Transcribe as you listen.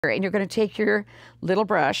And you're going to take your little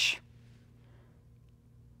brush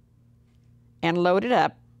and load it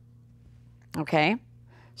up, okay,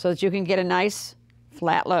 so that you can get a nice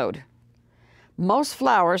flat load. Most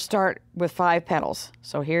flowers start with 5 petals.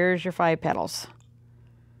 So here's your 5 petals.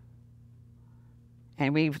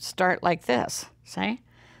 And we start like this, see?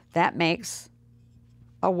 That makes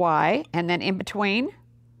a Y, and then in between,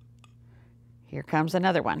 here comes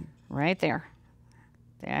another one, right there.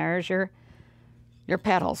 There's your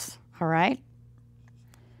petals, all right?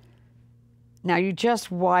 Now you just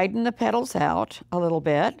widen the petals out a little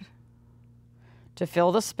bit to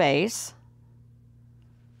fill the space.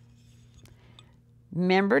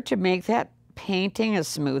 Remember to make that painting as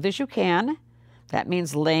smooth as you can. That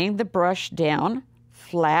means laying the brush down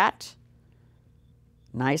flat,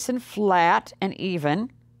 nice and flat and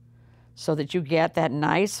even, so that you get that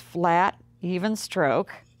nice, flat, even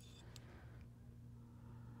stroke.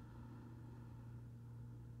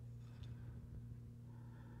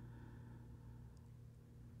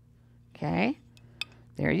 Okay,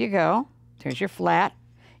 there you go. There's your flat,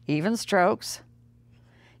 even strokes.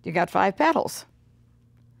 You got 5 petals.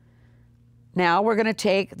 Now we're going to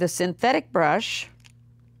take the synthetic brush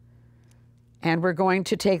and we're going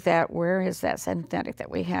to take that, where is that synthetic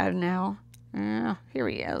that we had now? Here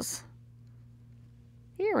he is.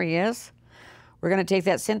 Here he is. We're going to take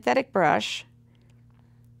that synthetic brush.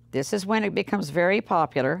 This is when it becomes very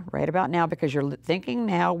popular, right about now, because you're thinking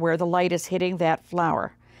now where the light is hitting that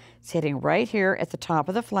flower. It's hitting right here at the top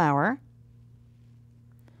of the flower.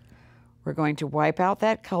 We're going to wipe out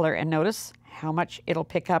that color and notice how much it'll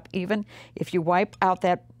pick up even if you wipe out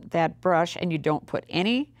that brush and you don't put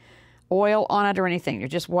any oil on it or anything. You're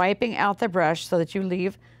just wiping out the brush so that you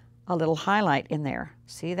leave a little highlight in there.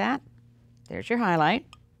 See that? There's your highlight.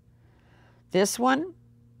 This one,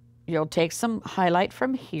 you'll take some highlight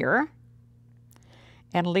from here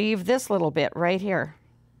and leave this little bit right here.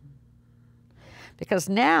 Because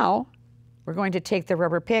now we're going to take the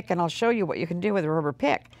rubber pick, and I'll show you what you can do with a rubber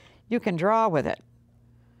pick. You can draw with it.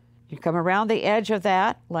 You come around the edge of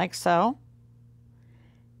that, like so.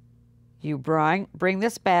 You bring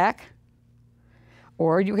this back,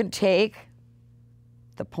 or you can take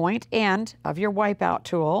the point end of your Wipeout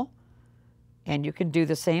tool, and you can do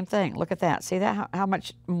the same thing. Look at that. See that? How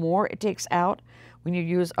much more it takes out when you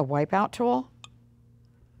use a Wipeout tool?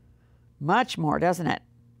 Much more, doesn't it?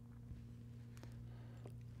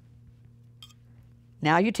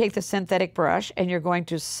 Now you take the synthetic brush and you're going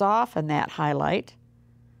to soften that highlight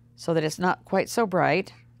so that it's not quite so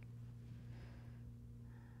bright.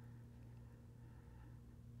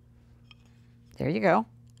 There you go.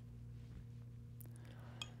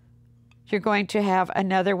 You're going to have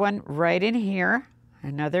another one right in here,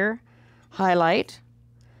 another highlight.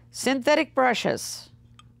 Synthetic brushes,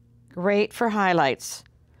 great for highlights.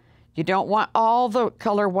 You don't want all the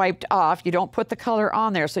color wiped off. You don't put the color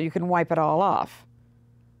on there so you can wipe it all off.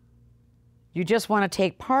 You just want to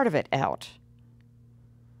take part of it out.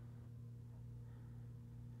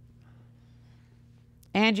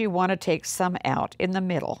 And you want to take some out in the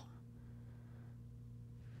middle.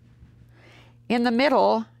 In the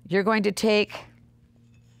middle, you're going to take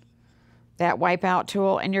that Wipeout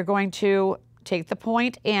tool and you're going to take the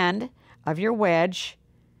point end of your wedge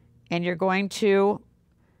and you're going to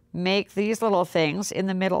make these little things in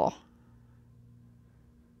the middle.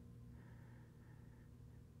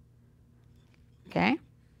 Okay,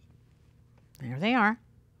 there they are.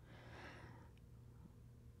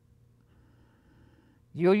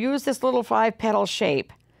 You'll use this little 5-petal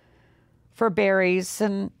shape for berries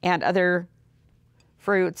and other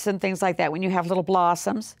fruits and things like that when you have little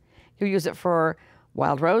blossoms. You use it for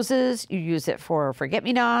wild roses, you use it for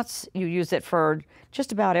forget-me-nots, you use it for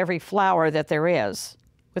just about every flower that there is,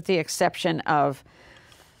 with the exception of,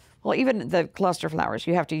 well, even the cluster flowers,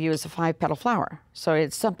 you have to use a 5-petal flower. So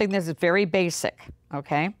it's something that's very basic,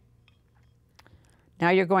 okay? Now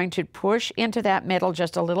you're going to push into that middle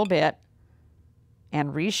just a little bit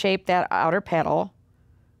and reshape that outer petal,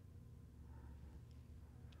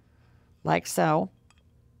 like so.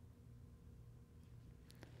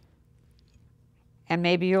 And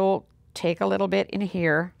maybe you'll take a little bit in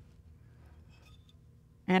here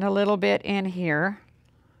and a little bit in here.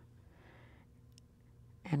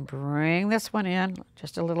 And bring this one in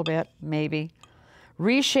just a little bit, maybe.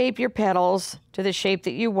 Reshape your petals to the shape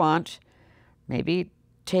that you want. Maybe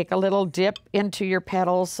take a little dip into your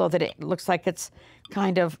petals so that it looks like it's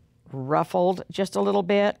kind of ruffled just a little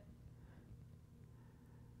bit.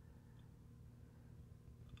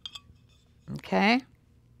 Okay.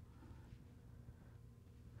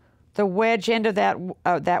 The wedge end of that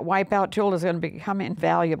Wipeout tool is going to become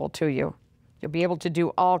invaluable to you. You'll be able to do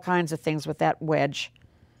all kinds of things with that wedge.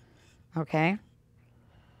 Okay?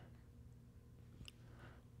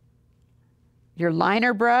 Your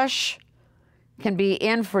liner brush can be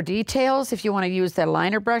in for details if you want to use that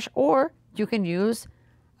liner brush, or you can use,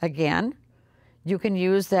 again, you can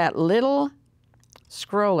use that little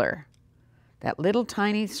scroller, that little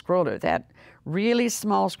tiny scroller, that really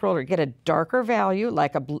small scroller. Get a darker value,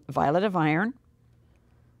 like a violet of iron,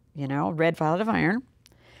 you know, red violet of iron.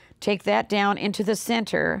 Take that down into the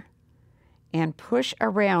center and push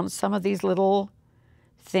around some of these little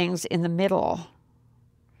things in the middle.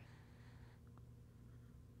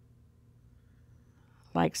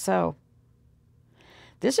 Like so.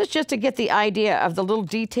 This is just to get the idea of the little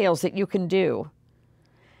details that you can do.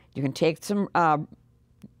 You can take some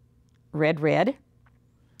red,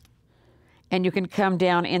 and you can come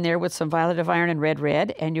down in there with some violet of iron and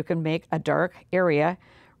red, and you can make a dark area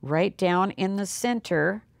right down in the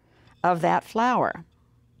center of that flower.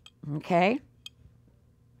 Okay?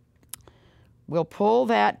 We'll pull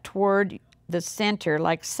that toward the center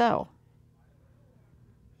like so,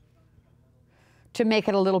 to make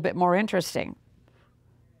it a little bit more interesting.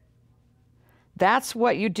 That's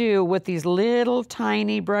what you do with these little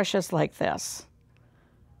tiny brushes like this.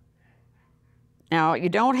 Now, you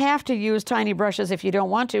don't have to use tiny brushes if you don't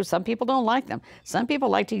want to. Some people don't like them. Some people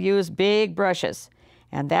like to use big brushes,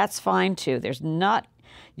 and that's fine too.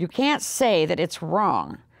 You can't say that it's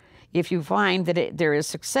wrong if you find that there is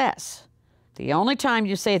success. The only time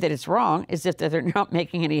you say that it's wrong is if they're not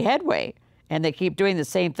making any headway and they keep doing the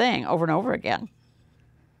same thing over and over again.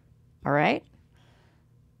 All right?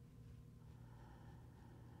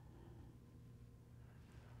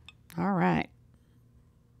 All right.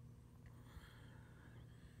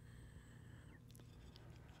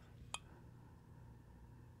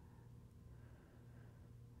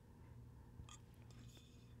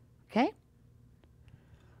 Okay?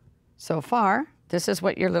 So far, this is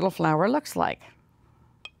what your little flower looks like.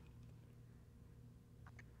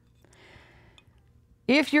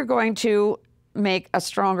 If you're going to make a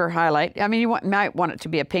stronger highlight, I mean, you might want it to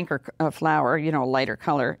be a pinker flower, you know, a lighter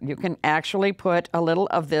color. You can actually put a little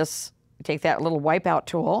of this, take that little Wipeout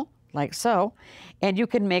tool, like so, and you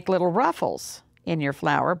can make little ruffles in your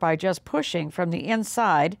flower by just pushing from the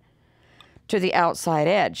inside to the outside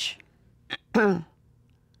edge.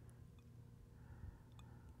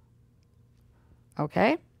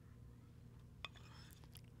 Okay?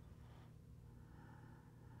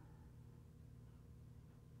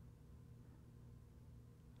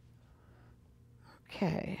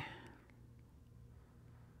 Okay.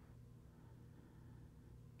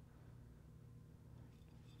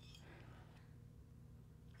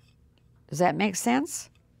 Does that make sense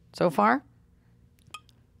so far?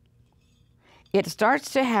 It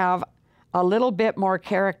starts to have a little bit more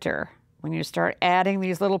character when you start adding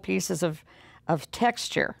these little pieces of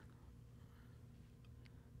texture.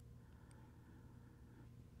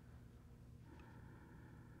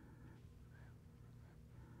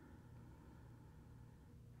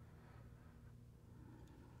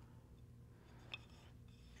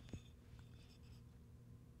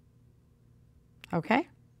 Okay?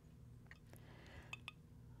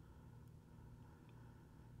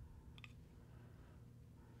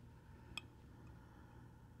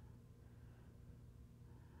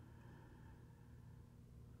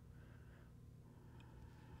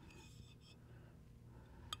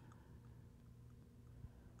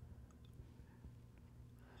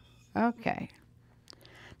 Okay.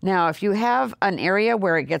 Now, if you have an area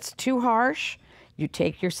where it gets too harsh, you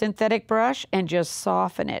take your synthetic brush and just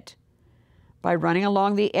soften it by running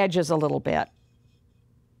along the edges a little bit.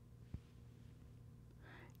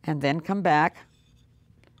 And then come back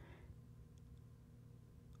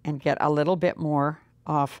and get a little bit more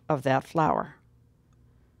off of that flower.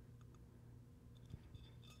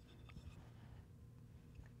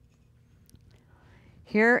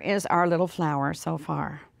 Here is our little flower so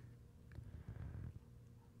far.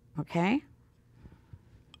 Okay?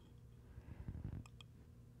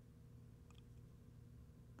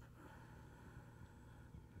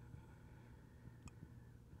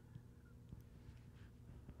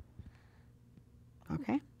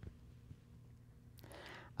 Okay?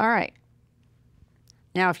 All right.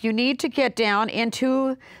 Now, if you need to get down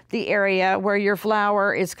into the area where your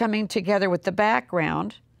flower is coming together with the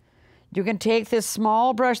background, you can take this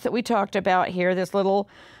small brush that we talked about here, this little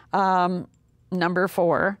number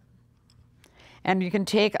 4, and you can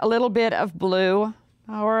take a little bit of blue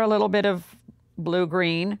or a little bit of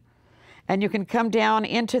blue-green, and you can come down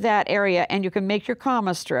into that area and you can make your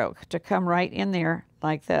comma stroke to come right in there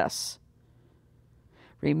like this.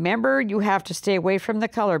 Remember, you have to stay away from the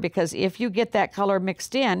color, because if you get that color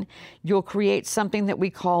mixed in, you'll create something that we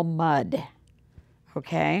call mud.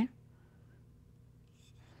 Okay?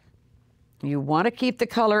 You want to keep the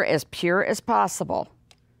color as pure as possible.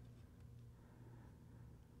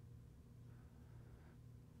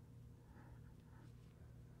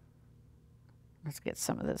 Let's get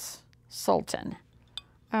some of this Sultan.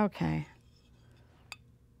 Okay.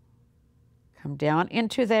 Come down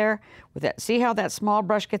into there with that. See how that small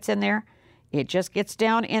brush gets in there? It just gets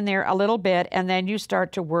down in there a little bit, and then you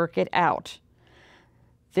start to work it out.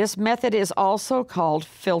 This method is also called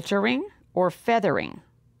filtering or feathering.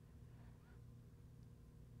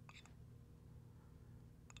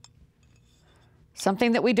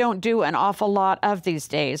 Something that we don't do an awful lot of these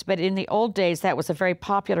days, but in the old days, that was a very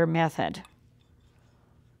popular method.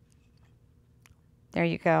 There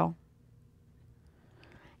you go.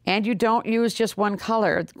 And you don't use just one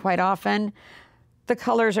color. Quite often, the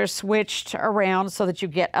colors are switched around so that you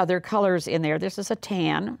get other colors in there. This is a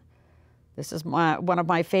tan. This is one of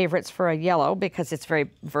my favorites for a yellow because it's very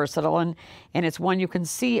versatile, and it's one you can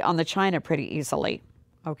see on the china pretty easily.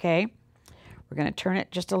 Okay? We're going to turn it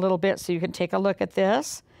just a little bit so you can take a look at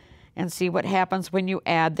this and see what happens when you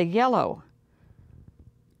add the yellow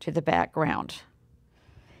to the background.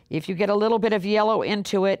 If you get a little bit of yellow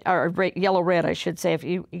into it, or yellow-red, I should say, if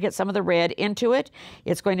you get some of the red into it,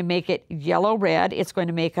 it's going to make it yellow-red. It's going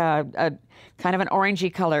to make a kind of an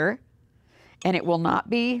orangey color, and it will not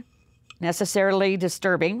be necessarily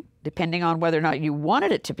disturbing, depending on whether or not you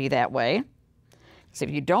wanted it to be that way. Because if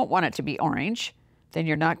you don't want it to be orange, then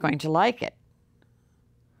you're not going to like it.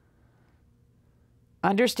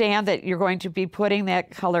 Understand that you're going to be putting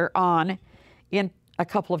that color on in a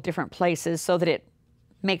couple of different places so that it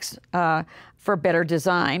makes for better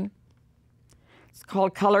design. It's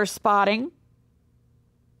called color spotting.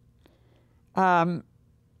 You're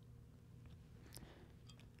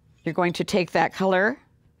going to take that color.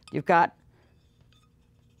 You've got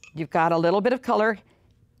a little bit of color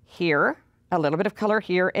here, a little bit of color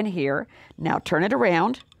here and here. Now turn it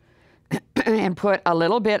around and put a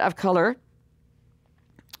little bit of color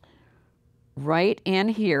right in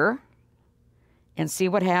here and see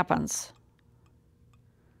what happens.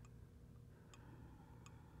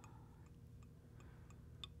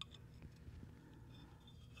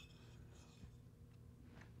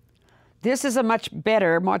 This is a much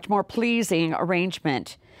better, much more pleasing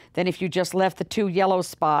arrangement than if you just left the two yellow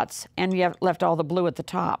spots and you have left all the blue at the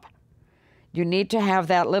top. You need to have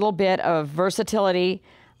that little bit of versatility,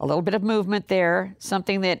 a little bit of movement there,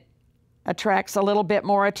 something that attracts a little bit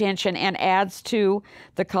more attention and adds to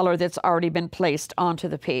the color that's already been placed onto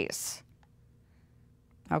the piece.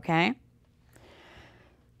 Okay?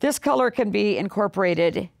 This color can be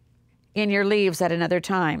incorporated in your leaves at another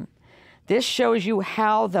time. This shows you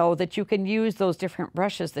how, though, that you can use those different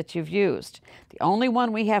brushes that you've used. The only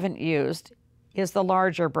one we haven't used is the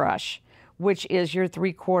larger brush, which is your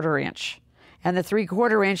 3/4 inch. And the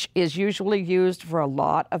 3/4 inch is usually used for a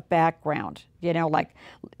lot of background. You know, like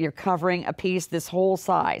you're covering a piece this whole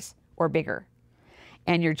size or bigger.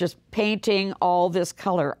 And you're just painting all this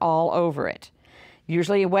color all over it.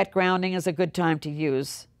 Usually a wet grounding is a good time to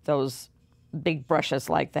use those big brushes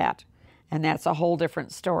like that. And that's a whole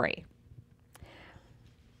different story.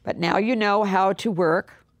 But now you know how to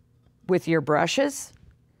work with your brushes,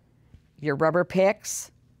 your rubber picks,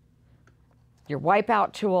 your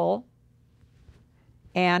Wipeout tool,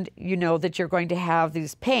 and you know that you're going to have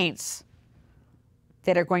these paints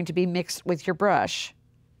that are going to be mixed with your brush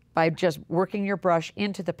by just working your brush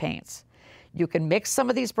into the paints. You can mix some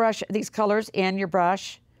of these colors in your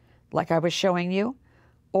brush, like I was showing you,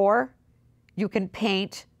 or you can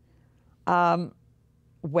paint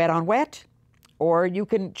wet on wet, or you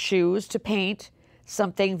can choose to paint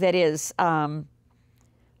something that is that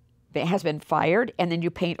has been fired, and then you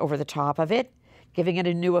paint over the top of it, giving it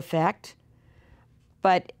a new effect.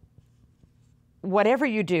 But whatever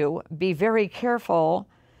you do, be very careful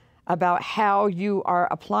about how you are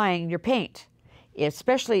applying your paint,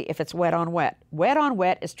 especially if it's wet on wet. Wet on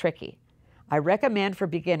wet is tricky. I recommend for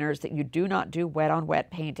beginners that you do not do wet on wet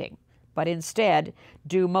painting, but instead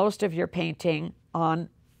do most of your painting on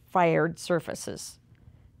fired surfaces.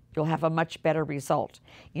 You'll have a much better result.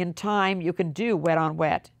 In time, you can do wet on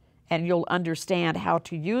wet, and you'll understand how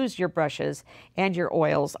to use your brushes and your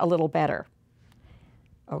oils a little better.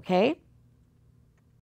 Okay?